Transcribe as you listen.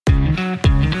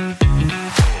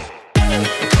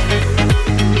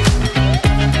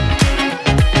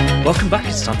Welcome back,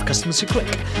 it's time for Customers Who Click.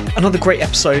 Another great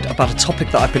episode about a topic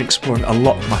that I've been exploring a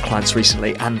lot with my clients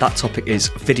recently, and that topic is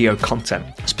video content.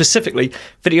 Specifically,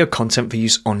 video content for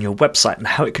use on your website and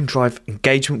how it can drive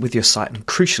engagement with your site and,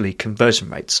 crucially, conversion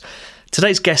rates.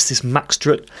 Today's guest is Max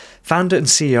Drutt, founder and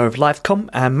CEO of Livecom,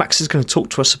 and Max is going to talk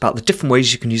to us about the different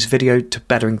ways you can use video to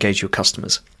better engage your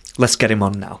customers. Let's get him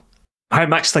on now. Hi,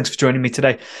 Max. Thanks for joining me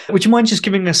today. Would you mind just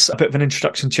giving us a bit of an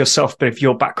introduction to yourself, a bit of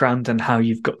your background and how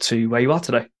you've got to where you are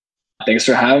today? Thanks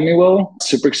for having me, Will.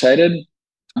 Super excited.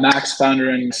 Max, founder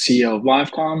and CEO of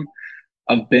Livecom.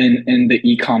 I've been in the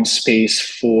e-com space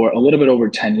for a little bit over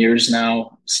 10 years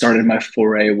now. Started my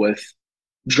foray with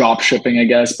drop shipping, I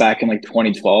guess, back in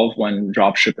 2012 when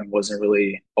drop shipping wasn't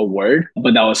really a word.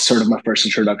 But that was sort of my first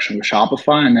introduction with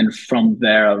Shopify. And then from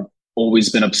there, I've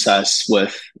always been obsessed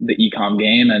with the e-com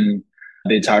game and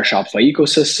the entire Shopify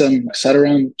ecosystem, et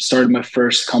cetera. Started my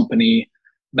first company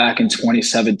back in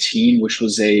 2017, which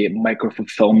was a micro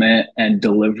fulfillment and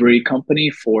delivery company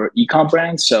for e-com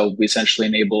brands. So we essentially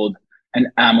enabled an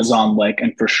Amazon-like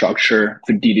infrastructure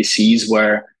for D2Cs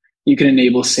where you can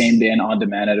enable same day and on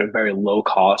demand at a very low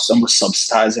cost, almost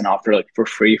subsidized and offer for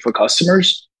free for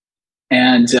customers.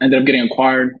 And ended up getting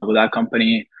acquired with that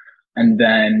company and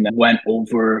then went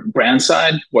over brand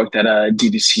side, worked at a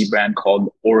D2C brand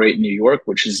called Orate New York,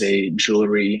 which is a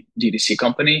jewelry D2C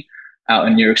company out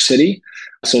in New York City.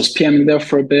 So I was PMing there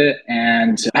for a bit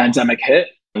and pandemic hit,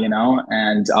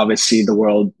 and obviously the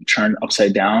world turned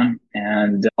upside down.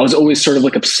 And I was always sort of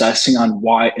obsessing on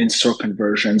why in-store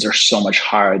conversions are so much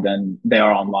higher than they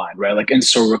are online, right?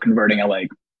 In-store we're converting at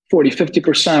 40,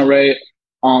 50%, right?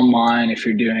 Online, if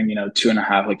you're doing,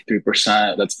 2.5,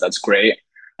 3%, that's great.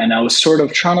 And I was sort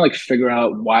of trying to figure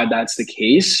out why that's the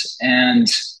case. And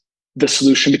the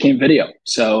solution became video.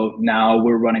 So now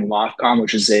we're running Livecom,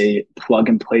 which is a plug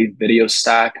and play video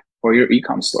stack for your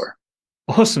e-com store.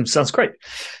 Awesome. Sounds great.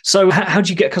 So how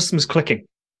do you get customers clicking?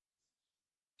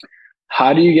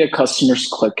 How do you get customers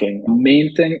clicking? The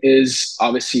main thing is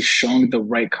obviously showing the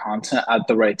right content at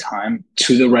the right time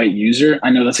to the right user. I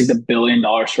know that's the $1 billion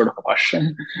sort of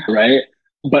question, right?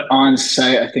 But on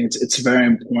site, I think it's very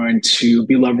important to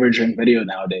be leveraging video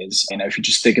nowadays. If you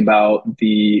just think about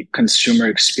the consumer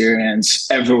experience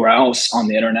everywhere else on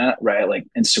the internet, right? Like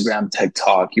Instagram,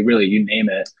 TikTok, you name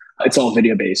it. It's all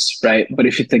video based, right? But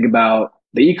if you think about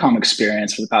the e-com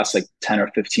experience for the past 10 or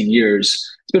 15 years,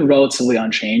 it's been relatively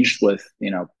unchanged with,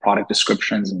 product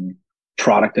descriptions and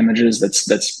product images.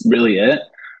 That's really it.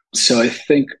 So I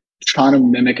think trying to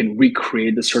mimic and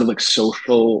recreate this sort of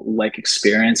social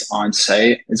experience on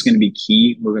site is going to be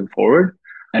key moving forward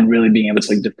and really being able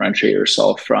to differentiate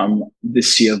yourself from the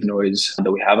sea of noise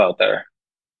that we have out there.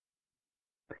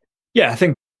 Yeah, I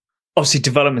think obviously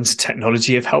developments in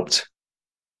technology have helped.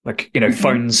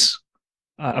 Phones,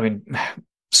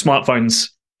 smartphones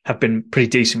have been pretty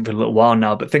decent for a little while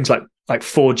now, but things like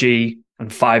 4G and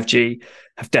 5G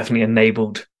have definitely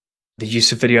enabled the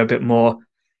use of video a bit more.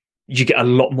 You get a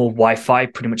lot more Wi-Fi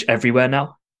pretty much everywhere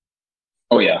now.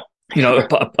 Oh, yeah.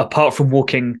 Apart from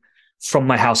walking from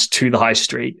my house to the high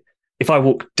street, if I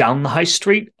walk down the high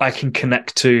street, I can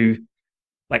connect to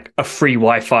a free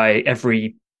Wi-Fi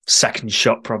every second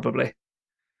shot, probably.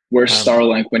 Where's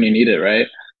Starlink when you need it, right?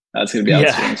 That's going to be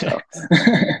out soon. So.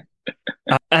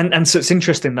 and so it's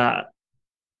interesting that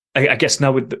I guess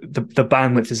now with the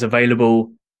bandwidth is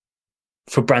available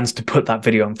for brands to put that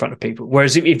video in front of people.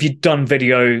 Whereas if you'd done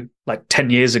video 10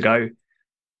 years ago,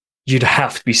 you'd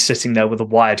have to be sitting there with a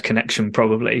wired connection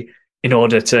probably in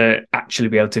order to actually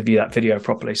be able to view that video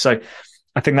properly. So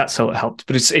I think that's how it helped.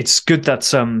 But it's good that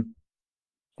some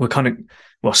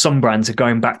brands are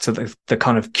going back to the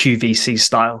kind of QVC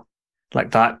style,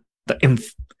 like that.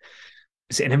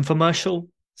 Is it an infomercial?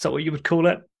 Is that what you would call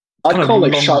it? I'd call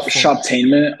it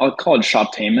shoptainment. I'll call it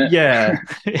shoptainment. Yeah.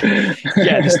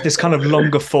 Yeah, this kind of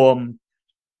longer form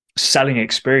selling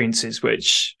experiences,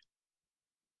 which,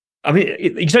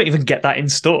 you don't even get that in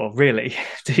store, really,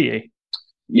 do you?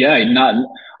 Yeah,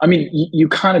 you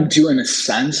kind of do in a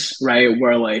sense, right?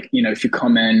 Where if you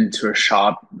come into a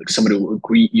shop, somebody will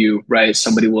greet you, right?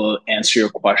 Somebody will answer your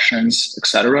questions,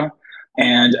 etc.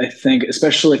 And I think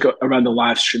especially around the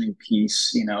live streaming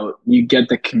piece, you get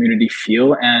the community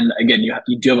feel. And again,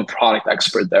 you do have a product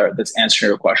expert there that's answering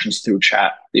your questions through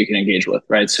chat that you can engage with,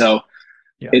 right? So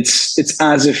yeah. It's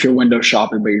as if you're window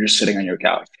shopping, but you're just sitting on your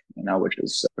couch, which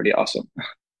is pretty awesome.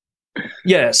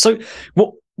 Yeah. So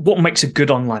what makes a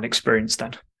good online experience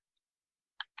then?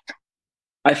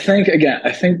 I think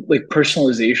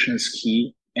personalization is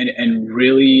key and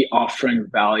really offering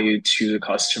value to the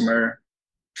customer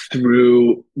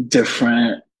through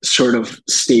different sort of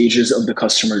stages of the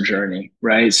customer journey,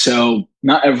 right? So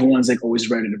not everyone's like always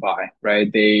ready to buy,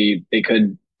 right? They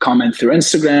could comment through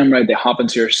Instagram, right? They hop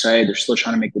into your site, they're still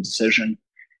trying to make the decision.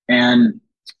 And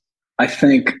I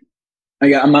think,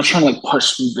 again, I'm not trying to like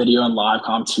push video and live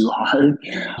com too hard,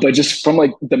 but just from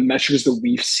like the metrics that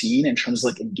we've seen in terms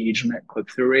of like engagement,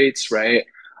 click-through rates, right?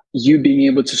 You being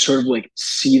able to sort of like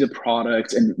see the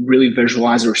product and really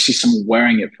visualize or see someone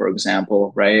wearing it, for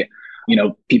example, right?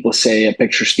 People say a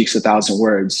picture speaks 1,000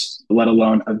 words, let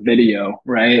alone a video,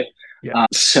 right? Yeah.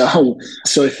 So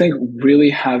I think really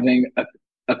having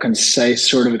a concise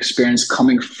sort of experience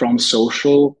coming from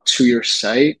social to your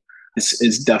site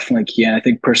is definitely key. And I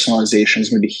think personalization is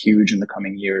going to be huge in the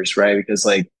coming years, right? Because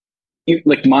like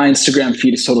my Instagram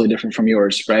feed is totally different from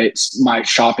yours, right? My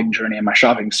shopping journey and my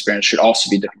shopping experience should also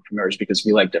be different from yours because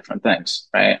we like different things,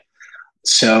 right?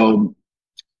 So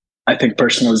I think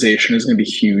personalization is going to be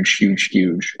huge, huge,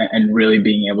 huge, and really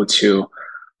being able to,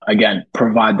 again,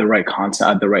 provide the right content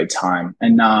at the right time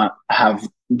and not have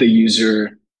the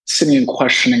user sitting and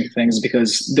questioning things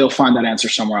because they'll find that answer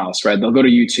somewhere else, right? They'll go to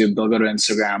YouTube, they'll go to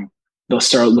Instagram, they'll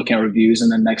start looking at reviews,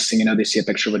 and then next thing you know, they see a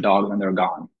picture of a dog and then they're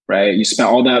gone, right? You spent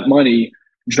all that money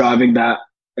driving that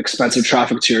expensive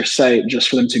traffic to your site just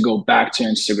for them to go back to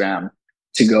Instagram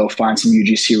to go find some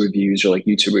UGC reviews or like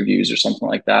YouTube reviews or something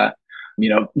like that.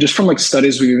 Just from like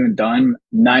studies we've even done,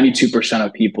 92%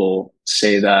 of people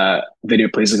say that video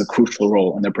plays like a crucial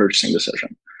role in their purchasing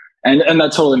decision. And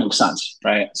that totally makes sense,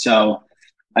 right? So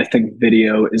I think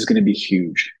video is going to be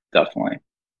huge, definitely.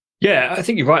 Yeah, I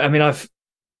think you're right. I mean, I've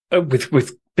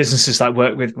with businesses that I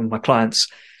work with my clients,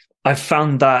 I've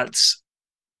found that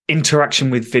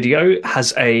interaction with video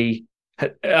has a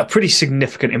pretty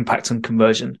significant impact on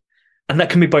conversion. And that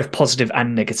can be both positive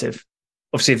and negative.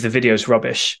 Obviously, if the video is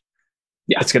rubbish,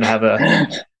 it's going to have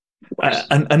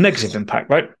a negative impact,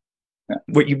 right? Yeah.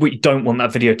 What you don't want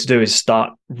that video to do is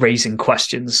start raising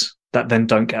questions that then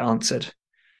don't get answered.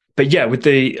 But yeah, with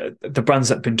the brands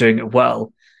that have been doing it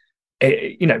well,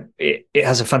 it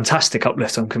has a fantastic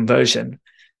uplift on conversion.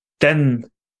 Then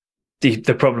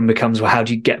the problem becomes, well, how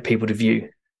do you get people to view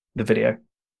the video?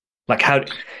 Like how do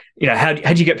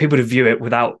you get people to view it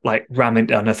without like ramming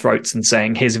down their throats and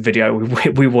saying, here's a video,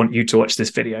 we want you to watch this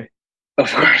video? Of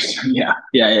course. Yeah.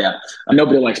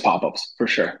 Nobody likes pop-ups for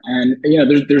sure. And,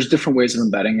 there's different ways of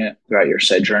embedding it throughout your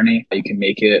site journey. You can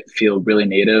make it feel really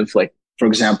native. Like, for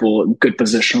example, good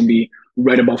position will be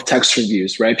right above text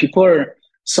reviews, right? People are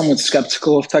somewhat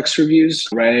skeptical of text reviews,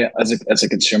 right? As a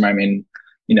consumer, I mean,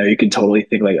 you can totally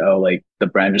think like, oh, like the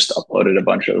brand just uploaded a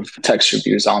bunch of text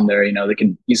reviews on there, they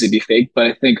can easily be fake. But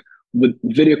I think with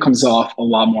video comes off a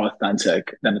lot more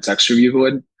authentic than a text review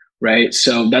would. Right.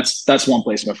 So that's one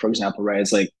placement, for example, right?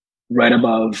 It's like right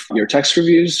above your text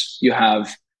reviews, you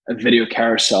have a video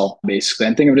carousel, basically.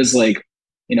 And think of it as like,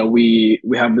 we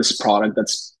have this product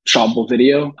that's shoppable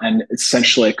video, and it's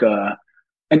essentially like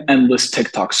an endless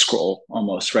TikTok scroll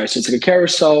almost, right? So it's like a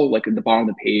carousel, like at the bottom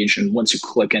of the page. And once you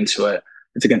click into it,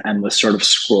 it's like an endless sort of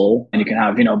scroll. And you can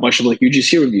have, a bunch of like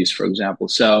UGC reviews, for example.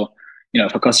 So,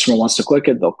 if a customer wants to click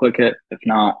it, they'll click it. If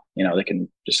not, they can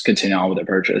just continue on with their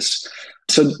purchase.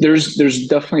 So there's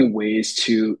definitely ways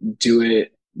to do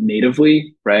it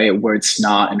natively, right? Where it's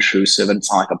not intrusive and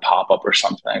it's not like a pop-up or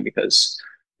something, because,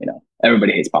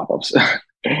 everybody hates pop-ups.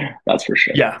 That's for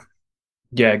sure. Yeah,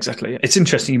 exactly. It's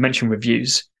interesting you mentioned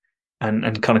reviews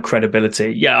and kind of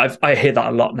credibility. Yeah, I hear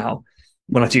that a lot now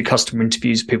when I do customer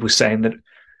interviews, people saying that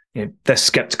they're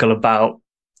skeptical about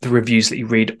the reviews that you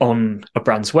read on a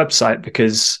brand's website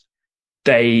because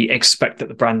they expect that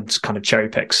the brand kind of cherry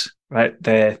picks, right?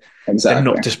 They're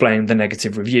not displaying the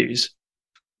negative reviews.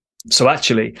 So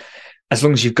actually, as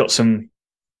long as you've got some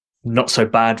not so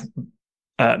bad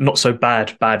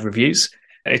reviews,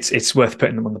 it's worth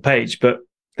putting them on the page. But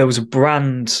there was a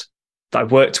brand that I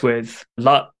worked with,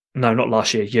 not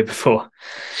last year, year before.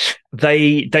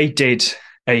 They did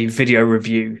a video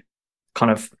review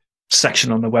kind of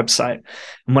section on the website.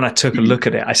 And when I took a look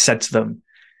at it, I said to them,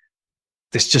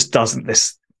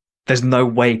 there's no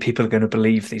way people are going to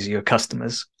believe these are your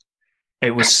customers. To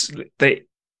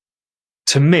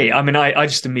me, I mean, I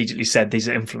just immediately said, these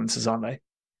are influencers, aren't they?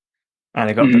 And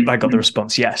I got the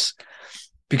response, yes.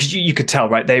 Because you could tell,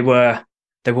 right? They were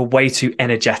way too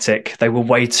energetic. They were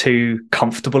way too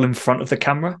comfortable in front of the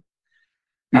camera.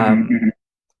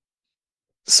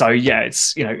 So yeah,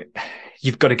 it's,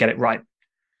 you've got to get it right.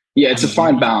 Yeah, it's a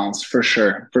fine balance for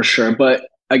sure. But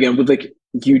again, with like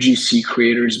UGC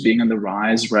creators being on the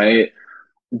rise, right?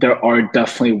 there are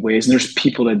definitely ways, and there's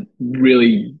people that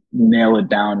really nail it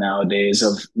down nowadays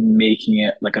of making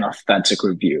it like an authentic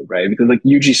review, right? Because like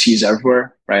UGC is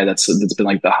everywhere, right? That's been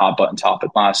like the hot button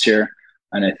topic last year,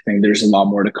 and I think there's a lot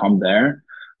more to come there.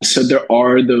 So there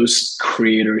are those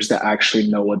creators that actually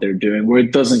know what they're doing, where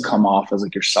it doesn't come off as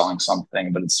like you're selling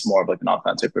something, but it's more of like an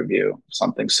authentic review of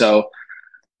something. So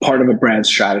part of a brand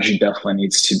strategy definitely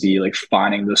needs to be like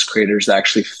finding those creators that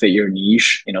actually fit your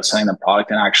niche, selling the product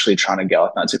and actually trying to get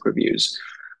authentic reviews.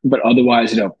 But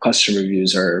otherwise, customer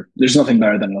reviews there's nothing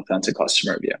better than an authentic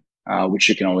customer review, which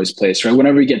you can always place, right?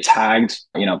 Whenever you get tagged,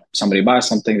 somebody buys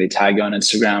something, they tag you on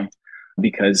Instagram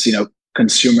because,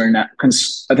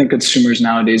 I think consumers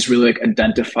nowadays really like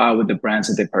identify with the brands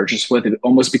that they purchase with. It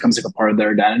almost becomes like a part of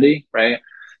their identity, right?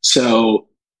 So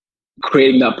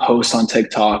creating that post on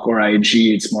TikTok or IG,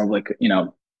 it's more of like,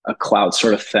 a cloud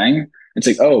sort of thing. It's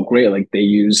like, oh, great. Like they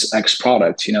use X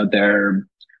product, they're,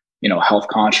 health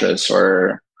conscious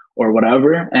or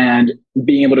whatever. And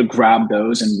being able to grab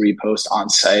those and repost on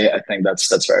site, I think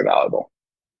that's very valuable.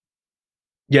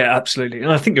 Yeah, absolutely.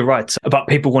 And I think you're right about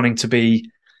people wanting to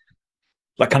be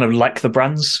like kind of like the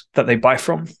brands that they buy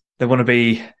from. They want to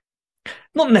be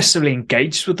not necessarily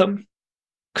engaged with them,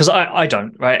 because I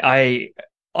don't, right?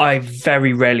 I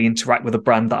very rarely interact with a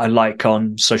brand that I like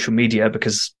on social media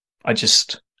because I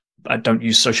don't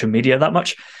use social media that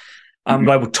much. But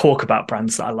I will talk about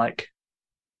brands that I like.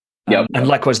 And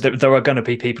likewise, there are going to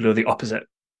be people who are the opposite.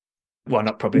 Well,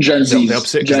 not probably Gen Z. The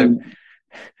opposite.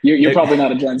 You're probably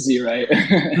not a Gen Z, right?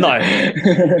 No.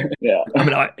 Yeah. I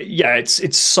mean,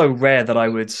 it's so rare that I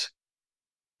would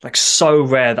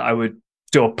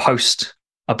do a post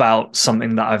about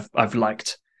something that I've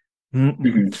liked.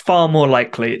 Far more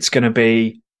likely it's going to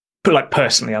be, but like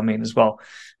personally, I mean as well,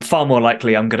 far more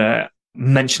likely I'm going to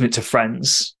mention it to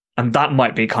friends, and that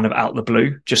might be kind of out the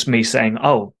blue, just me saying,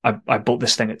 oh, I bought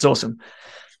this thing, it's awesome.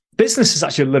 Business is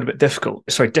actually a little bit difficult.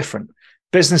 It's very different.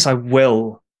 Business,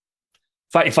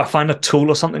 if I find a tool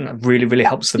or something that really, really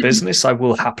helps the business, I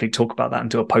will happily talk about that and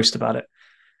do a post about it.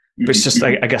 But it's just,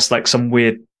 I guess, like some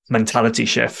weird mentality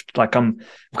shift. Like I'm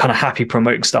kind of happy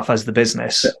promoting stuff as the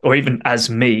business or even as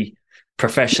me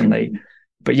professionally.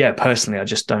 But yeah, personally, I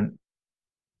just don't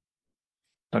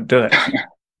do it.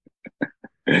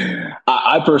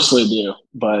 I personally do,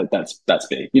 but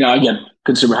that's me. Again,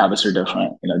 consumer habits are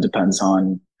different. It depends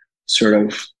on sort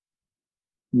of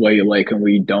what you like and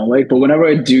what you don't like. But whenever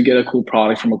I do get a cool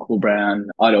product from a cool brand,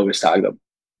 I'd always tag them.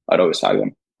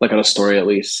 Like on a story at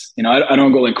least. I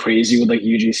don't go like crazy with like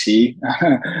UGC,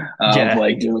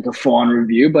 like do like a full on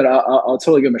review, but I'll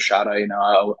totally give them a shout out.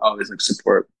 I always like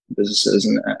support businesses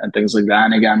and things like that.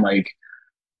 And again, like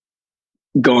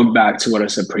going back to what I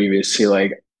said previously,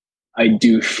 like I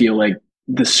do feel like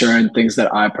the certain things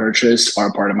that I purchase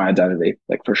are part of my identity,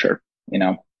 like for sure,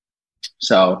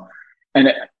 So, and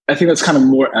I think that's kind of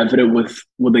more evident with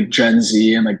like Gen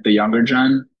Z and like the younger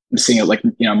gen. I'm seeing it like,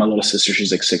 my little sister,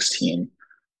 she's like 16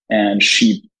 and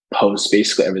she posts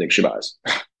basically everything she buys.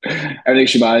 Everything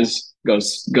she buys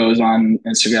goes on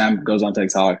Instagram, goes on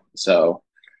TikTok. So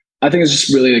I think it's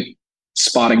just really like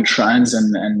spotting trends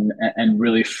and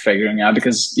really figuring out,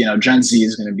 because, Gen Z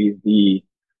is going to be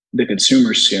the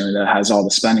consumer soon that has all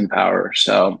the spending power.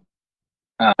 So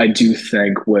I do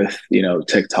think with,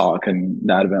 TikTok and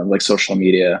that event, like social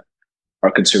media,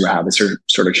 our consumer habits are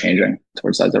sort of changing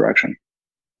towards that direction.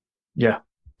 Yeah.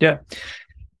 Yeah.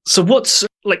 So what's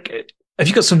like, have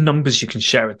you got some numbers you can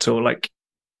share at all? Like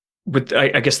with,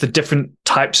 I guess, the different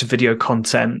types of video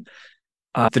content,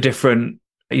 the different,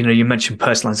 you mentioned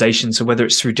personalization. So whether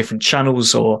it's through different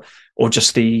channels or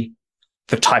just the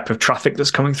type of traffic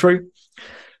that's coming through,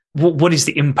 what is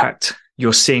the impact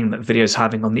you're seeing that video is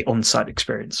having on the on-site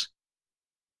experience?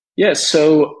 Yeah,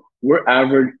 so we're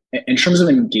average in terms of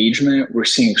engagement. We're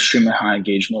seeing extremely high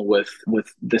engagement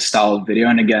with this style of video.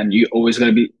 And again, you always got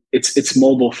to be, it's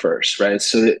mobile first, right?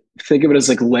 So think of it as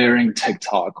like layering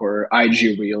TikTok or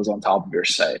IG Reels on top of your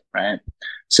site, right?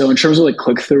 So in terms of like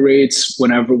click-through rates,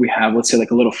 whenever we have, let's say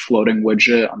like a little floating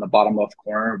widget on the bottom left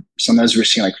corner, sometimes we're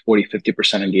seeing like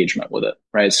 40-50% engagement with it,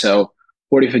 right? So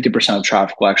 40-50% of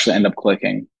traffic will actually end up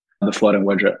clicking the floating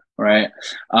widget, right?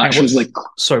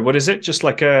 Sorry, what is it? Just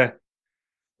like a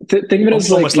think of it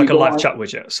as almost like a live chat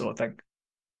widget sort of thing.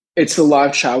 It's a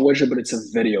live chat widget, but it's a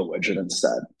video widget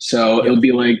instead. So it'll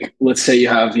be like, let's say you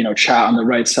have, chat on the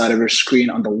right side of your screen.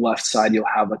 On the left side, you'll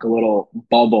have like a little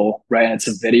bubble, right? And it's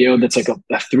a video that's like a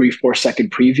 3-4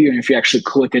 second preview. And if you actually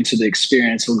click into the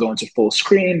experience, it'll go into full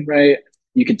screen, right?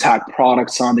 You can tag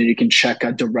products on there. You can check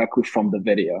out directly from the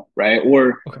video, right?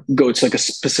 Or go to like a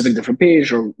specific different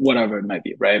page or whatever it might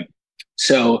be, right?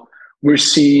 So we're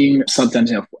seeing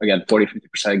sometimes, again,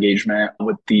 40-50% engagement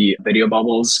with the video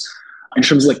bubbles. In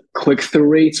terms of like click-through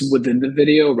rates within the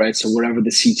video, right? So whatever the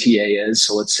CTA is.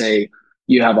 So let's say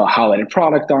you have a highlighted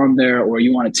product on there, or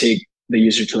you want to take the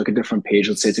user to like a different page.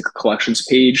 Let's say it's like a collections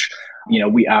page.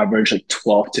 We average like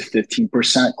 12 to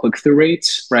 15% click-through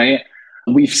rates, right?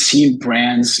 We've seen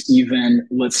brands even,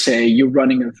 let's say you're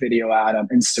running a video ad on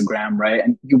Instagram, right?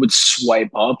 And you would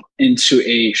swipe up into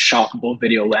a shoppable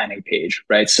video landing page,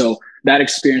 right? So that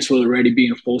experience will already be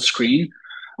in full screen.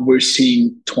 We're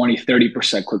seeing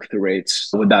 20-30% click-through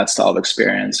rates with that style of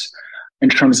experience. In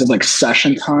terms of like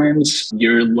session times,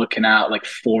 you're looking at like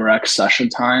 4x session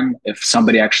time if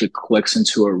somebody actually clicks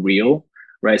into a reel,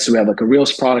 right? So we have like a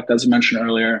Reels product, as I mentioned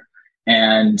earlier.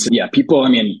 And yeah, people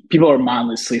are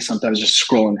mindlessly sometimes just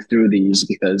scrolling through these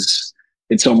because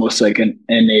it's almost like an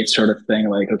innate sort of thing.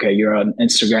 Like, okay, you're on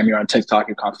Instagram, you're on TikTok,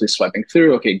 you're constantly swiping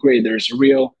through. Okay, great, there's a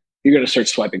reel. You're going to start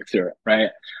swiping through it, right?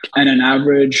 And on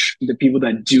average, the people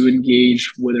that do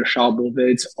engage with their shoppable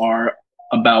vids are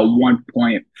about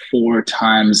 1.4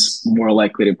 times more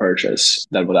likely to purchase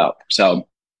than without. So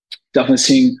definitely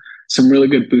seeing some really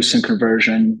good boosts in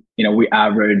conversion. We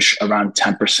average around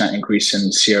 10% increase in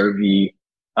CRV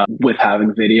with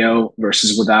having video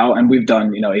versus without. And we've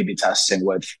done, A/B testing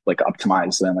with like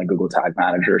Optimize and like Google Tag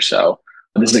Manager. So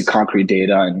this is like concrete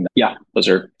data. And yeah, those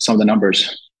are some of the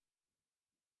numbers.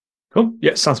 Cool.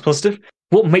 Yeah, sounds positive.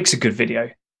 What makes a good video?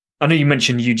 I know you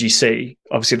mentioned UGC.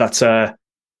 Obviously, that's a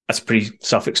pretty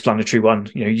self-explanatory one,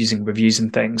 using reviews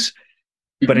and things.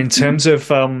 But in terms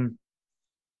of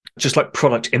just like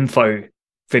product info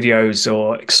videos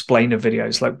or explainer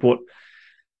videos, like what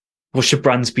should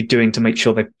brands be doing to make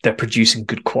sure they're producing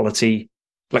good quality,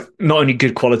 like not only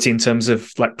good quality in terms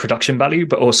of like production value,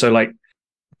 but also like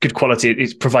good quality.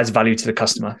 It provides value to the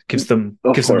customer, gives them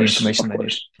the information they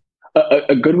need.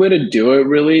 A good way to do it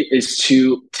really is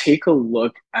to take a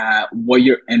look at what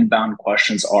your inbound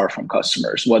questions are from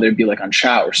customers, whether it be like on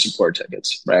chat or support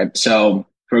tickets, right? So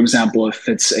for example, if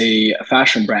it's a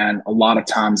fashion brand, a lot of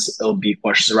times it'll be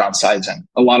questions around sizing.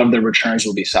 A lot of their returns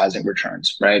will be sizing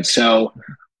returns, right? So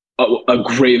a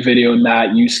great video in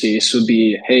that use case would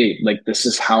be, hey, like this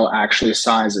is how actually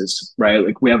sizes, right?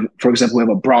 Like for example, we have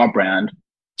a bra brand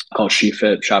called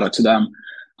SheFit, shout out to them.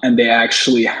 And they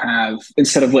actually have,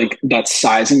 instead of like that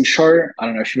sizing chart, I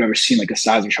don't know if you've ever seen like a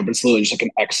sizing chart, but it's literally just like an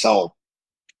Excel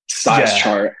size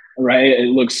chart, right? It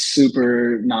looks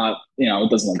super not, it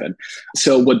doesn't look good.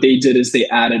 So what they did is they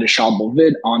added a shoppable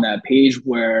vid on that page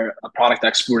where a product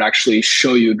expert would actually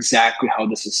show you exactly how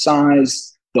this is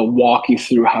sized. They'll walk you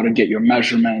through how to get your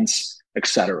measurements,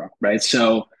 etc. Right?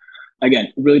 So again,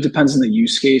 it really depends on the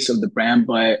use case of the brand,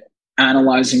 but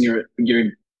analyzing your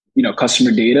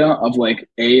customer data of like,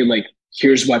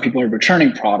 here's why people are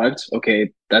returning product. Okay,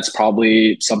 that's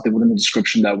probably something within the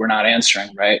description that we're not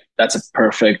answering, right? That's a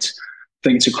perfect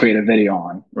thing to create a video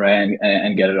on, right?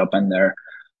 And get it up in there.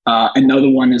 Another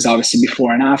one is obviously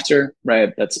before and after,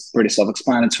 right? That's pretty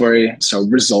self-explanatory. So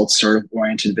results sort of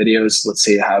oriented videos. Let's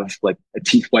say you have like a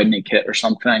teeth whitening kit or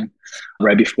something,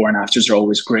 right? Before and afters are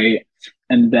always great.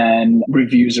 And then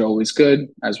reviews are always good.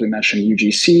 As we mentioned,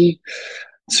 UGC.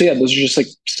 So yeah, those are just like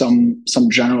some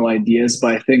general ideas,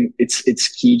 but I think it's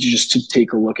key just to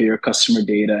take a look at your customer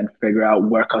data and figure out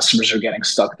where customers are getting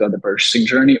stuck throughout the purchasing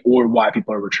journey or why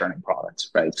people are returning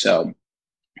products, right? So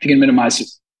if you can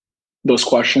minimize those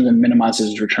questions and minimize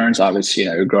those returns, obviously,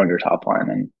 you're growing your top line,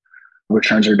 and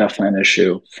returns are definitely an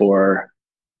issue for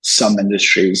some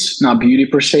industries, not beauty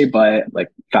per se, but like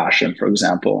fashion, for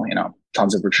example,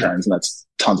 tons of returns and that's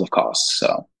tons of costs.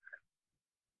 So.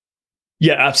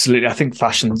 Yeah, absolutely. I think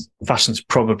fashion's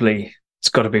probably, it's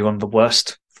got to be one of the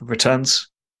worst for returns.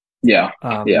 Yeah.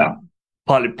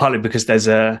 Partly because there's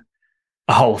a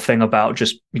whole thing about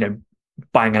just,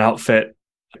 buying an outfit,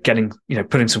 getting,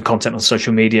 putting some content on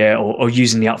social media or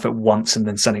using the outfit once and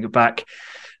then sending it back.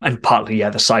 And partly,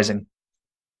 the sizing.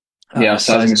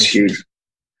 Sizing is huge.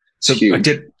 So huge.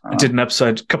 I did an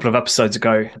episode, a couple of episodes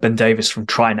ago, Ben Davis from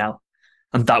Try Now.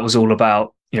 And that was all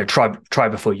about, try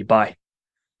before you buy.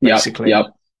 Basically.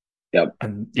 Yep.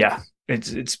 And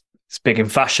it's big in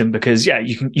fashion because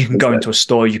you can go into a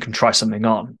store, you can try something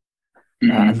on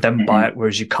and then buy it,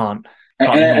 whereas you can't. And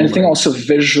I think also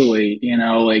visually,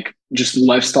 like just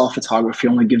lifestyle photography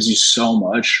only gives you so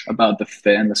much about the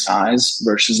fit and the size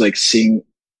versus like seeing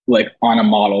like on a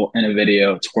model in a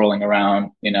video twirling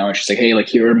around, and she's like, hey, like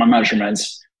here are my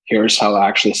measurements. Here's how it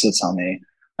actually sits on me.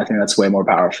 I think that's way more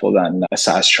powerful than a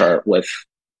size chart with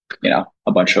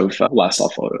a bunch of lifestyle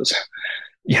photos.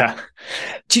 Yeah.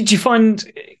 Do you find,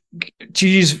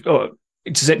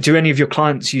 do any of your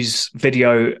clients use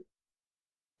video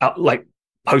like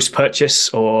post-purchase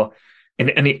or in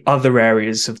any other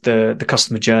areas of the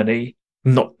customer journey,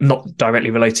 not directly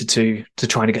related to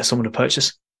trying to get someone to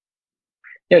purchase?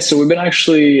 Yeah, so we've been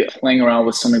actually playing around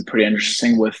with something pretty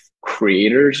interesting with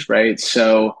creators, right?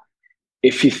 So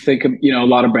if you think of, a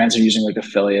lot of brands are using like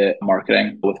affiliate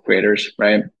marketing with creators,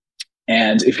 right?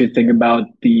 And if you think about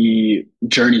the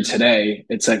journey today,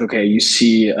 it's like, okay, you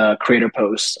see a creator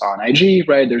post on IG,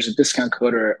 right? There's a discount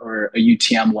code or a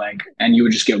UTM link, and you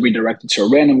would just get redirected to a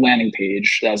random landing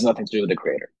page that has nothing to do with the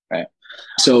creator, right?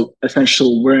 So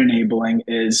essentially what we're enabling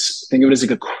is, think of it as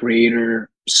like a creator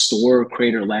store,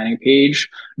 creator landing page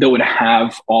that would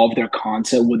have all of their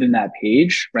content within that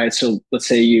page, right? So let's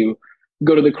say you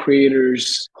go to the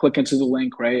creators, click into the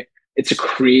link, right? It's a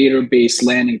creator-based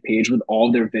landing page with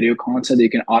all their video content that you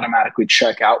can automatically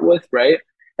check out with, right?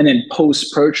 And then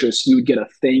post-purchase, you would get a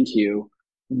thank you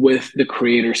with the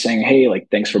creator saying, hey, like,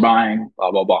 thanks for buying,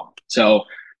 blah, blah, blah. So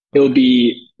it would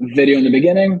be video in the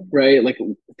beginning, right? Like,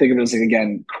 think of it as like,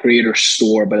 again, creator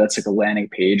store, but that's like a landing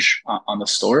page on the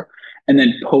store. And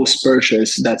then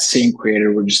post-purchase, that same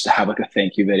creator would just have like a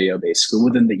thank you video basically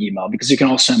within the email, because you can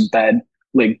also embed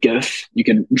like GIF. You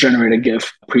can generate a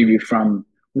GIF preview from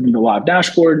within the live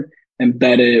dashboard,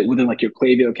 embed it within like your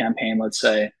Klaviyo campaign, let's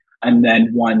say. And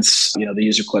then once, the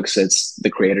user clicks, it's the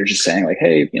creator just saying like,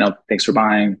 hey, thanks for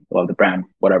buying, love the brand,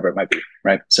 whatever it might be,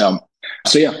 right? So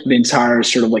yeah, the entire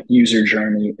sort of like user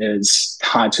journey is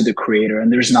tied to the creator,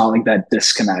 and there's not like that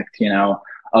disconnect,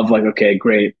 of like, okay,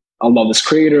 great, I love this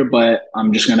creator, but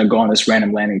I'm just going to go on this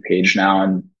random landing page now,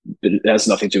 and it has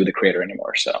nothing to do with the creator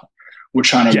anymore. So we're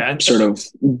trying to sort of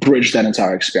bridge that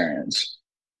entire experience.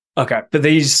 Okay, but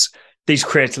these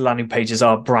creator landing pages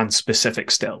are brand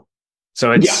specific still,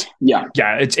 so it's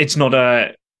it's not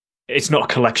a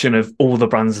collection of all the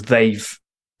brands they've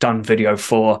done video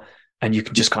for, and you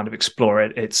can just kind of explore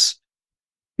it. It's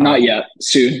not yet,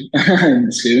 soon,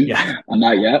 yeah,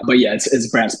 not yet, but yeah, it's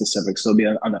brand specific, so it'll be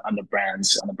on the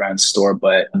brand store,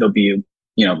 but there'll be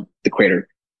the creator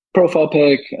profile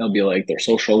pic, it'll be like their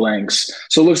social links,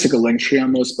 so it looks like a link tree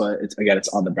almost, but it's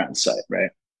on the brand site,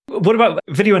 right? What about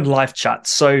video and live chat?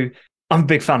 So I'm a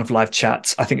big fan of live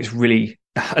chats. I think it's really,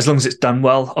 as long as it's done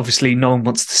well, obviously no one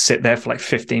wants to sit there for like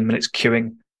 15 minutes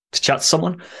queuing to chat to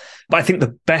someone. But I think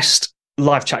the best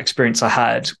live chat experience I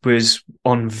had was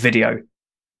on video.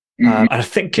 And I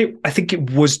think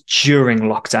it was during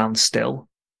lockdown still.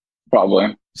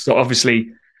 Probably. So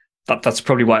obviously that's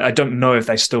probably why. I don't know if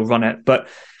they still run it, but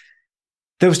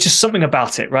there was just something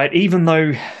about it, right? Even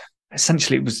though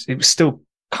essentially it was still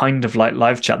kind of like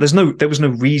live chat. There was no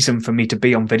reason for me to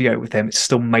be on video with him. It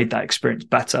still made that experience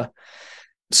better.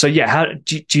 So yeah, how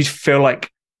do you feel like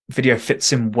video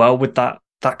fits in well with that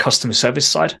customer service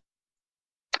side?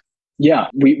 Yeah,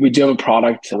 we do have a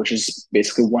product which is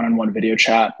basically one-on-one video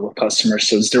chat with customers.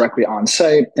 So it's directly on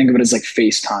site. Think of it as like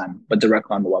FaceTime, but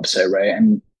directly on the website, right?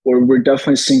 And where we're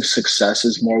definitely seeing success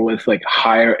is more with like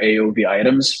higher AOV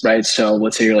items, right? So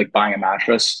let's say you're like buying a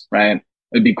mattress, right?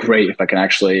 It'd be great if I can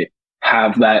actually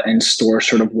have that in-store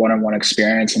sort of one-on-one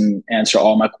experience and answer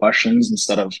all my questions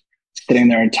instead of sitting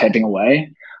there and typing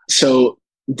away. So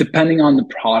depending on the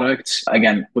product,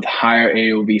 again, with higher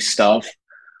AOV stuff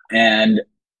and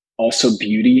also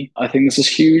beauty, I think this is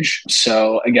huge.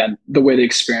 So again, the way the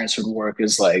experience would work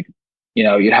is like,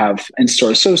 you'd have in-store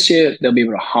associate, they'll be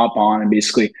able to hop on and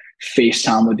basically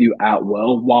FaceTime with you at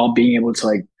will while being able to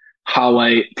like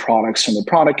highlight products from the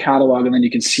product catalog. And then you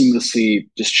can seamlessly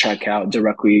just check out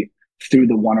directly through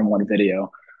the one-on-one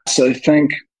video. So I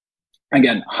think,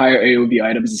 again, higher AOV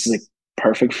items is like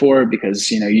perfect for it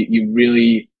because, you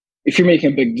really, if you're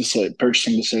making a big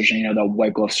purchasing decision, that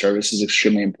white glove service is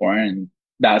extremely important. And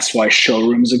that's why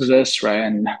showrooms exist, right?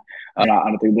 And I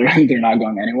don't think they're not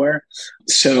going anywhere.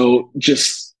 So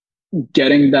just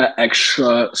getting that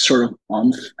extra sort of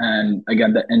oomph and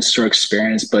again, the in-store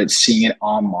experience, but seeing it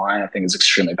online, I think is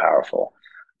extremely powerful.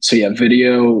 So yeah,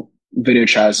 video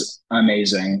chat is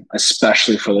amazing,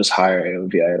 especially for those higher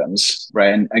AOV items,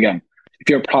 right? And again, if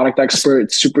you're a product expert,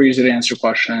 it's super easy to answer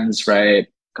questions, right?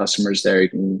 Customers there, you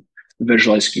can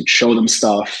visualize, you can show them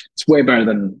stuff. It's way better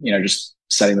than, just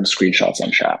sending them screenshots on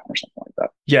chat or something like that.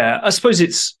 Yeah, I suppose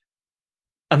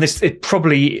it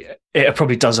probably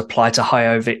does apply to high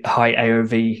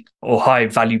AOV or high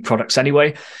value products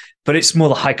anyway, but it's more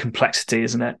the high complexity,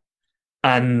 isn't it?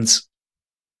 And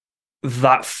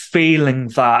that feeling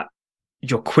that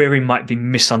your query might be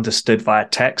misunderstood via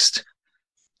text.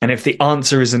 And if the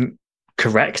answer isn't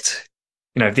correct,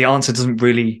 if the answer doesn't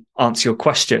really answer your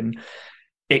question,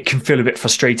 it can feel a bit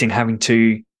frustrating having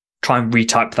to try and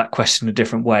retype that question a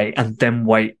different way and then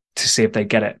wait to see if they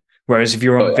get it. Whereas if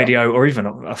you're on video or even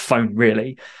a phone,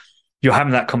 really, you're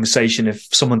having that conversation. If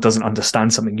someone doesn't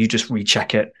understand something, you just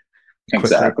recheck it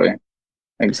quickly.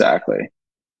 Exactly.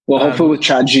 Well, hopefully with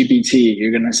ChatGPT,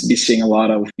 you're going to be seeing a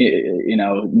lot of,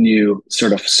 new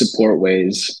sort of support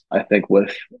ways. I think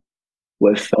with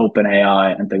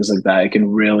OpenAI and things like that, it can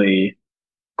really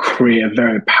create a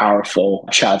very powerful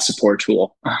chat support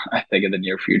tool. I think in the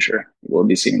near future, we'll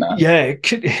be seeing that. Yeah,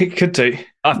 it could do.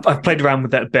 I've played around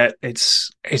with that a bit.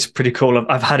 It's pretty cool.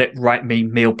 I've had it write me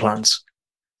meal plans.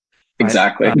 Right?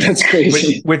 Exactly. That's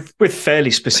crazy. With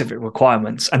fairly specific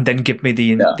requirements, and then give me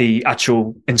the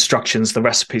actual instructions, the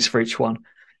recipes for each one.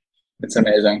 It's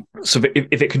amazing. So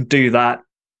if it can do that,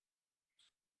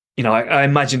 I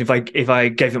imagine if I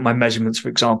gave it my measurements, for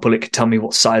example, it could tell me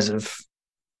what size of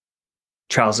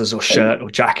trousers or shirt or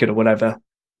jacket or whatever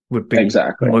would be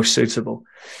most suitable.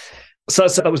 So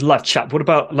that was live chat. What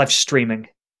about live streaming?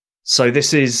 So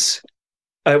this is,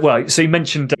 so you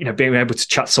mentioned, being able to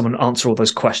chat to someone and answer all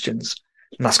those questions.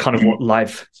 And that's kind of what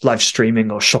live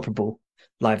streaming or shoppable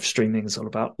live streaming is all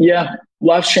about. Yeah.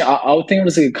 Live stream, I would think it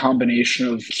was like a combination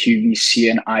of QVC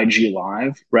and IG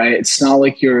Live, right? It's not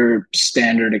like your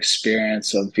standard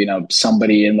experience of,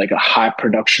 somebody in like a high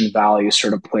production value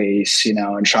sort of place,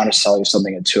 and trying to sell you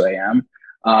something at 2 a.m.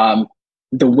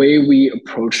 The way we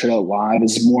approach it at Live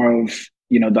is more of,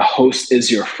 the host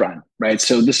is your friend, right?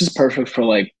 So this is perfect for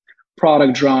like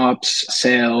product drops,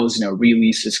 sales,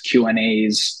 releases,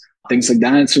 Q&As, things like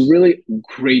that. It's a really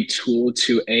great tool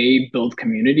to build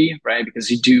community, right?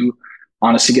 Because you do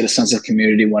honestly get a sense of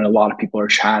community when a lot of people are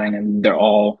chatting and they're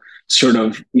all sort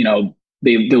of,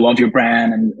 they love your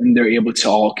brand and they're able to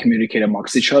all communicate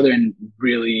amongst each other and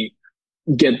really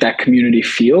get that community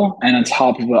feel. And on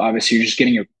top of it, obviously, you're just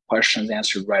getting your questions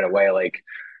answered right away. Like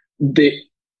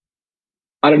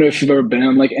I don't know if you've ever been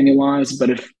on like any lives,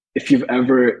 but if you've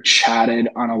ever chatted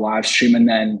on a live stream and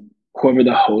then whoever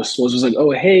the host was like,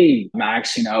 oh, hey,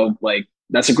 Max, like,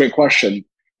 that's a great question.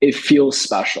 It feels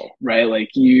special, right? Like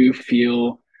you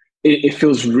feel, it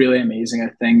feels really amazing,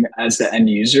 I think, as the end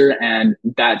user, and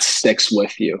that sticks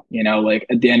with you, like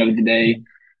at the end of the day,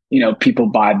 people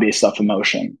buy based off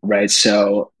emotion, right?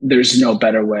 So there's no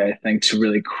better way, I think, to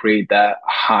really create that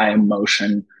high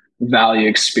emotion value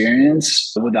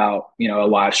experience without, a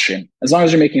live stream. As long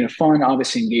as you're making it fun,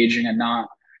 obviously engaging, and not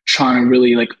trying to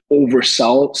really like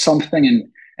oversell something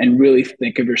and really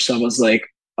think of yourself as like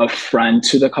a friend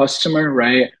to the customer,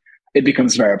 right? It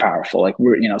becomes very powerful. Like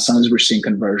sometimes we're seeing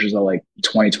conversions of like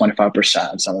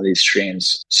 20-25% on some of these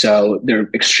streams. So they're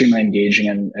extremely engaging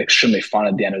and extremely fun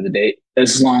at the end of the day,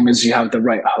 as long as you have the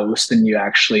right host and you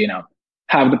actually,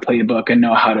 have the playbook and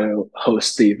know how to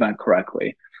host the event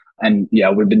correctly. And yeah,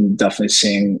 we've been definitely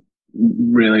seeing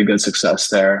really good success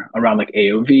there around like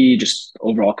AOV, just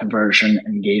overall conversion,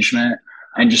 engagement,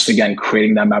 and just again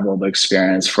creating that memorable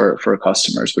experience for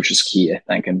customers, which is key, I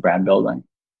think, in brand building.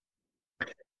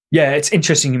 Yeah, it's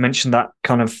interesting you mentioned that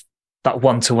kind of that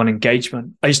one-to-one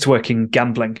engagement. I used to work in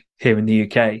gambling here in the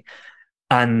UK,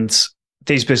 and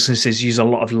these businesses use a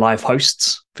lot of live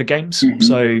hosts for games. Mm-hmm.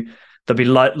 So there'll be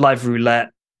live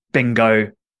roulette,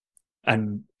 bingo,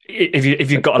 and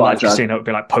if you've got a live casino, it would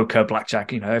be like poker,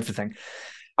 blackjack, everything.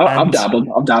 I've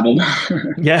dabbled.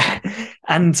 Yeah.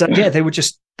 And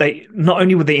they not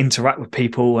only would they interact with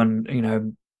people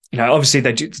and, obviously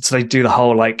they do the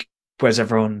whole, like, where's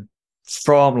everyone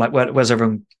from? Like, where's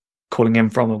everyone calling in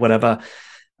from or whatever,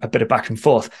 a bit of back and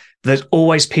forth. There's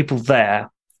always people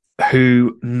there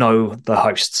who know the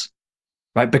hosts,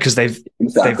 right? Because they've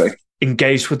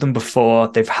engaged with them before,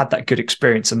 they've had that good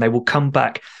experience, and they will come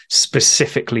back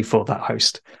specifically for that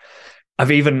host. I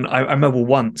remember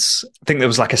once, I think there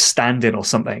was like a stand-in or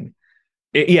something.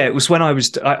 It was when I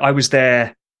was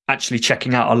there actually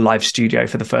checking out our live studio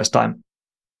for the first time.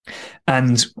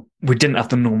 And we didn't have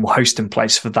the normal host in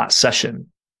place for that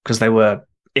session because they were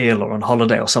ill or on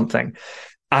holiday or something.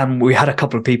 And we had a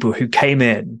couple of people who came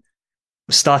in,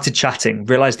 started chatting,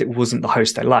 realized it wasn't the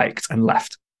host they liked, and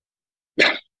left.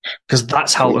 Because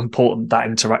that's how important that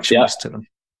interaction was to them.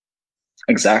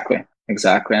 Exactly.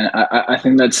 And I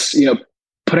think that's,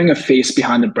 putting a face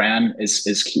behind the brand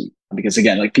is key, because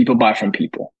again, like, people buy from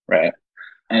people, right?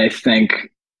 And I think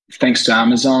thanks to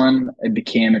Amazon, it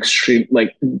became extreme.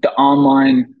 Like, the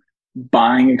online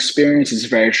buying experience is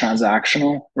very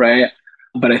transactional, right?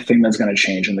 But I think that's going to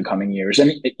change in the coming years.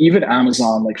 And even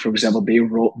Amazon, like, for example,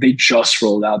 they just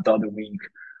rolled out the other week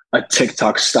a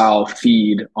TikTok style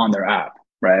feed on their app,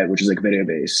 right? Which is like video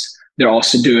based. They're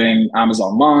also doing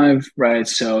Amazon Live, right?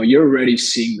 So you're already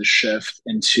seeing the shift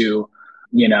into,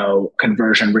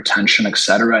 conversion, retention, et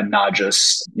cetera, and not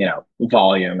just,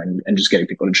 volume and just getting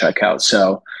people to check out.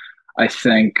 So I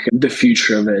think the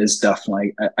future of it is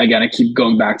definitely, again, I keep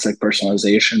going back to like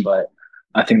personalization, but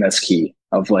I think that's key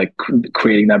of like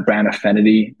creating that brand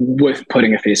affinity with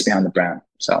putting a face behind the brand.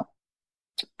 So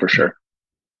for sure.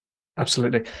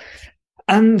 Absolutely.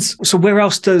 And so where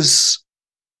else does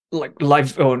like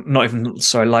live, or not even,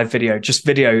 sorry, live video, just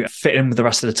video fit in with the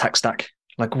rest of the tech stack?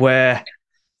 Like where,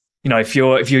 if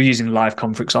you're using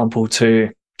Livecom, for example,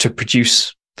 to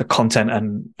produce the content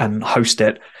and host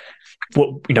it,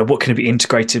 what can it be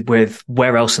integrated with?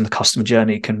 Where else in the customer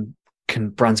journey can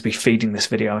brands be feeding this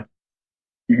video?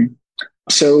 Mm-hmm.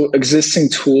 So existing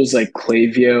tools like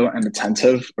Klaviyo and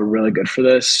Attentive are really good for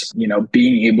this.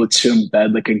 Being able to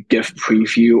embed like a GIF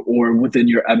preview or within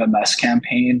your MMS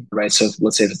campaign, right? So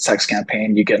let's say if it's a text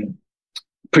campaign, you can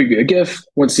preview a GIF.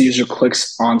 Once the user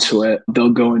clicks onto it,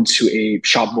 they'll go into a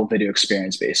shoppable video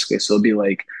experience basically. So it'll be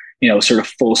like, sort of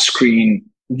full screen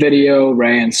video,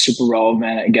 right? And super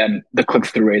relevant. Again, the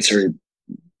click-through rates are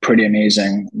pretty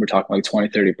amazing. We're talking like 20,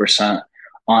 30%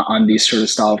 on these sort of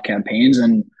style of campaigns.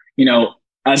 And,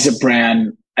 as a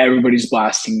brand, everybody's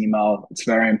blasting email. It's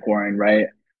very important, right?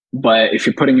 But if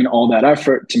you're putting in all that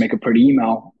effort to make a pretty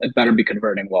email, it better be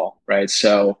converting well, right?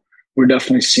 So we're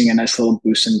definitely seeing a nice little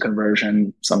boost in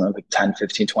conversion, something like 10,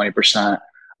 15, 20%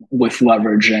 with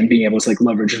leverage and being able to like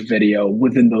leverage video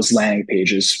within those landing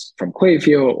pages from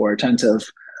Klaviyo or Attentive.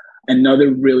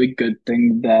 Another really good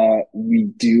thing that we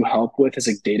do help with is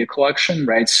like data collection,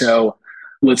 right? So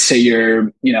let's say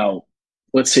you're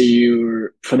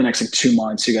for the next like 2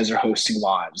 months, you guys are hosting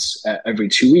lives every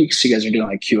 2 weeks. You guys are doing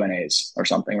like Q&As or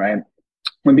something, right?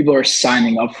 When people are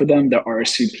signing up for them, they're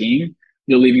RSVPing,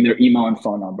 they're leaving their email and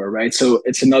phone number, right? So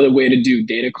it's another way to do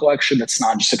data collection that's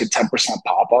not just like a 10%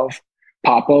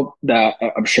 pop-up that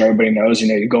I'm sure everybody knows.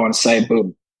 You go on a site,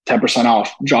 boom, 10%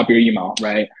 off, drop your email,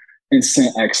 right?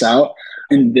 Instant X out.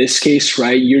 In this case,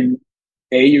 right,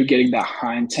 you're getting that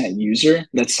high intent user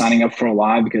that's signing up for a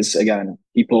live because again,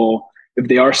 people, if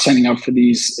they are signing up for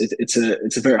these, it's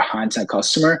a very high intent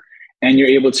customer, and you're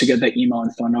able to get that email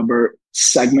and phone number,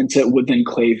 segment it within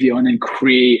Klaviyo, and then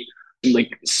create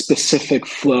like specific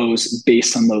flows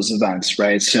based on those events,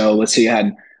 right? So let's say you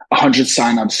had 100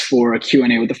 signups for a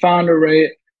Q&A with the founder, right?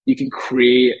 You can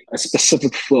create a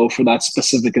specific flow for that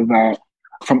specific event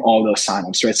from all those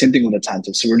signups, right? Same thing with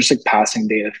Attentive. So we're just like passing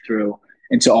data through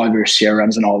into all of your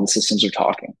CRMs and all the systems are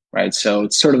talking, right? So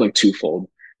it's sort of like twofold,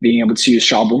 being able to use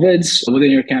shoppable vids within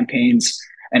your campaigns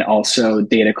and also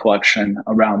data collection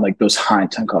around like those high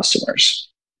intent customers.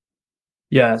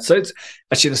 Yeah. So it's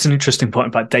actually, that's an interesting point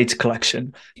about data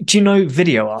collection. Do you know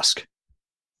VideoAsk?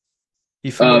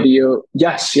 Video,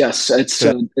 yes. It's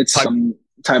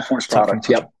Typeform's product.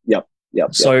 Yep.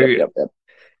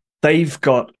 They've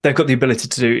got the ability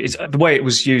to do is the way it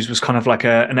was used was kind of like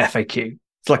an FAQ.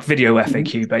 It's like video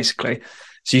FAQ basically.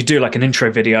 So you do like an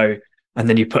intro video and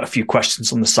then you put a few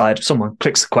questions on the side. Someone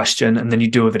clicks the question and then you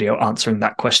do a video answering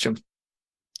that question.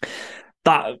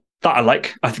 That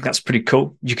I think that's pretty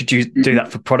cool. You could do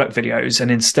that for product videos,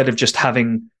 and instead of just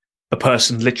having a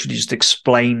person literally just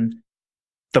explain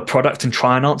the product and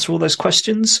try and answer all those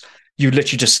questions, you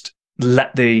literally just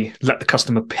let the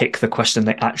customer pick the question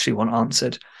they actually want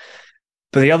answered.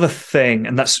 But the other thing,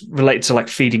 and that's related to like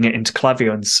feeding it into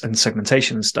Klaviyo and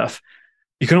segmentation and stuff,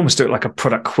 you can almost do it like a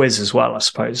product quiz as well, I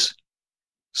suppose.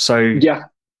 So yeah,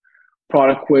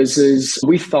 product quizzes.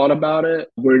 We thought about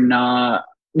it. We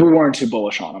weren't too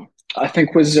bullish on them. I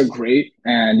think quizzes are great,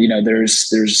 and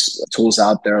there's tools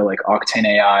out there like Octane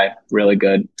AI, really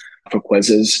good for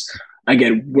quizzes.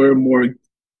 Again, we're more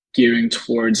gearing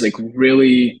towards like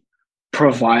really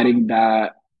providing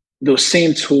those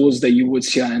same tools that you would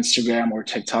see on Instagram or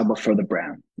TikTok, but for the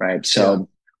brand, right? So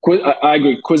I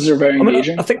agree. Quizzes are very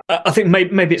engaging. I think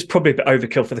maybe it's probably a bit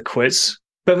overkill for the quiz,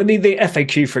 but the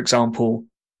FAQ, for example,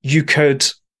 you could,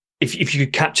 if you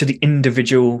could capture the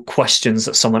individual questions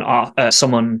that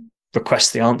someone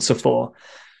requests the answer for,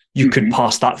 you could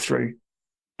pass that through.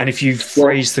 And if you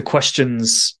phrase the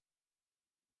questions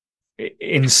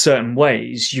in certain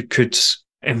ways, you could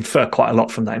infer quite a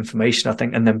lot from that information, I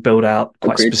think, and then build out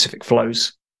quite specific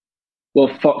flows. Well,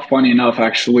 funny enough,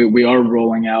 actually, we are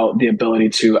rolling out the ability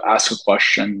to ask a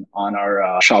question on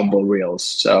our shoppable reels.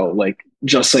 So like,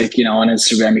 just like, on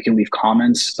Instagram, you can leave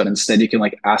comments, but instead you can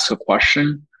like ask a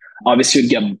question. Obviously, you'd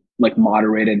get like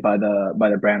moderated by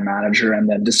the brand manager and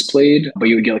then displayed, but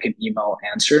you would get like an email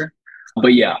answer.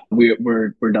 But yeah,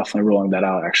 we're definitely rolling that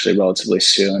out actually relatively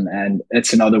soon. And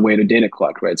it's another way to data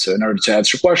collect, right? So in order to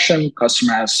answer your question,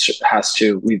 customer has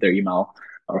to leave their email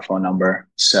or phone number.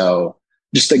 So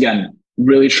just again,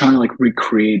 really trying to like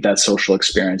recreate that social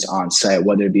experience on site,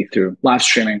 whether it be through live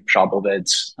streaming, shoppable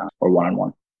vids, or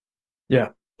one-on-one. Yeah.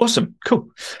 Awesome. Cool.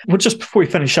 Well, just before we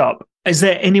finish up, is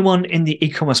there anyone in the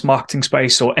e-commerce marketing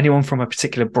space or anyone from a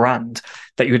particular brand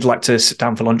that you would like to sit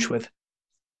down for lunch with?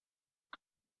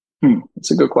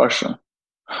 That's a good question.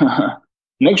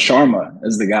 Nick Sharma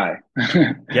is the guy.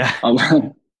 Yeah.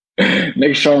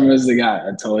 Nick Sharma is the guy.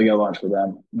 I'd totally get lunch with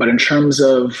them. But in terms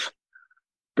of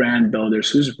brand builders,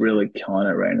 who's really killing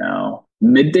it right now?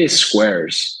 Midday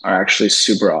Squares are actually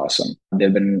super awesome.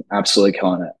 They've been absolutely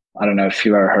killing it. I don't know if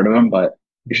you've ever heard of them, but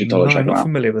you should totally check them out. I'm not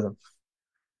familiar with them.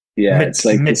 Yeah, it's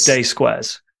like Midday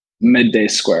Squares. Midday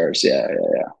Squares, yeah.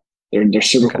 They're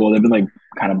super cool. They've been like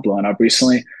kind of blowing up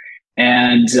recently.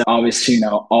 And obviously,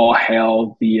 all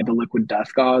hail the Liquid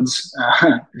Death gods.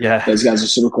 Yeah. Those guys are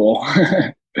super cool.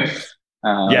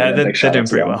 They're doing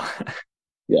pretty well.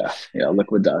 Yeah,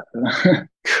 Liquid Death.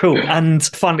 Cool. And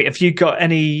finally, have you got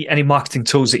any marketing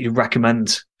tools that you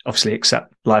recommend, obviously,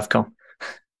 except Livecom?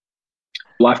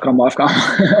 Livecom.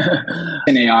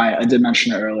 In AI, I did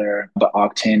mention it earlier, but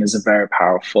Octane is a very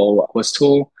powerful quiz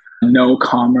tool. No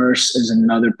Commerce is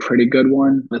another pretty good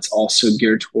one that's also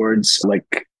geared towards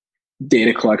like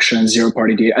data collection,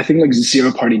 zero-party data. I think like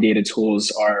zero-party data tools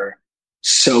are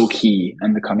so key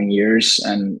in the coming years.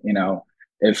 And,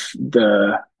 if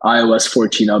the iOS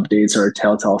 14 updates are a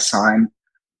telltale sign,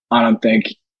 I don't think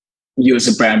you as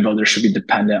a brand builder should be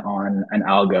dependent on an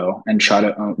algo and try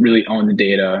to really own the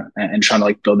data and trying to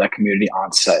like build that community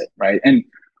on site, right? And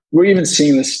we're even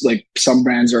seeing this, like some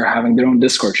brands are having their own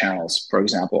Discord channels, for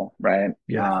example, right?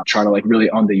 Yeah. Try to like really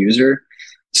own the user.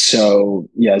 So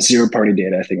yeah, zero-party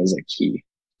data I think is like key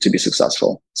to be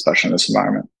successful, especially in this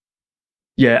environment.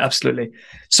 Yeah, absolutely.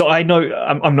 So I know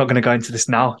I'm not going to go into this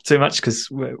now too much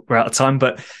because we're out of time,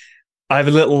 but I have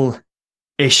a little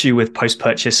issue with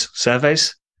post-purchase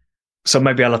surveys. So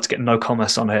maybe I'll have to get No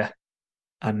Commerce on here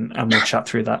and we'll chat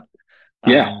through that.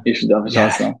 Yeah, you should definitely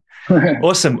chat them.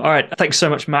 Awesome. All right. Thanks so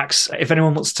much, Max. If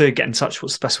anyone wants to get in touch,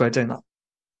 what's the best way of doing that?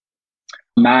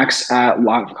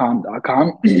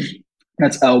 Max@livecom.com.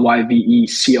 That's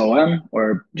LYVECOM,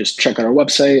 or just check out our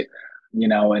website,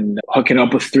 and hook it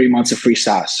up with 3 months of free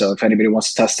SaaS. So if anybody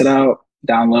wants to test it out,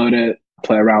 download it,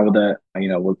 play around with it,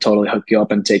 we'll totally hook you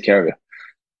up and take care of you.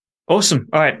 Awesome.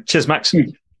 All right. Cheers, Max.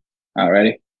 All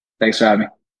righty. Thanks for having me.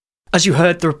 As you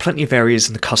heard, there are plenty of areas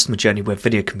in the customer journey where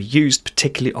video can be used,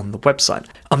 particularly on the website.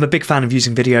 I'm a big fan of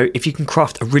using video. If you can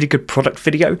craft a really good product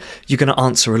video, you're going to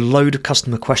answer a load of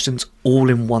customer questions all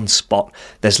in one spot.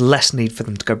 There's less need for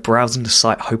them to go browsing the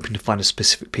site hoping to find a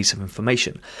specific piece of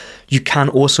information. You can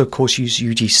also, of course, use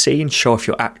UGC and show off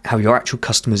how your actual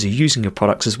customers are using your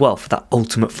products as well for that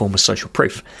ultimate form of social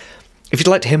proof. If you'd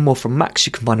like to hear more from Max,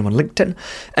 you can find him on LinkedIn.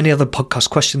 Any other podcast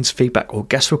questions, feedback, or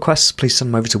guest requests, please send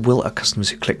them over to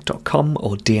will@customerswhoclick.com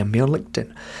or DM me on LinkedIn.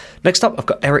 Next up, I've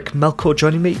got Eric Melchor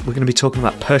joining me. We're going to be talking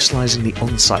about personalizing the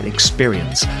on-site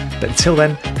experience. But until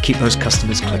then, keep those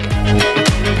customers clicking.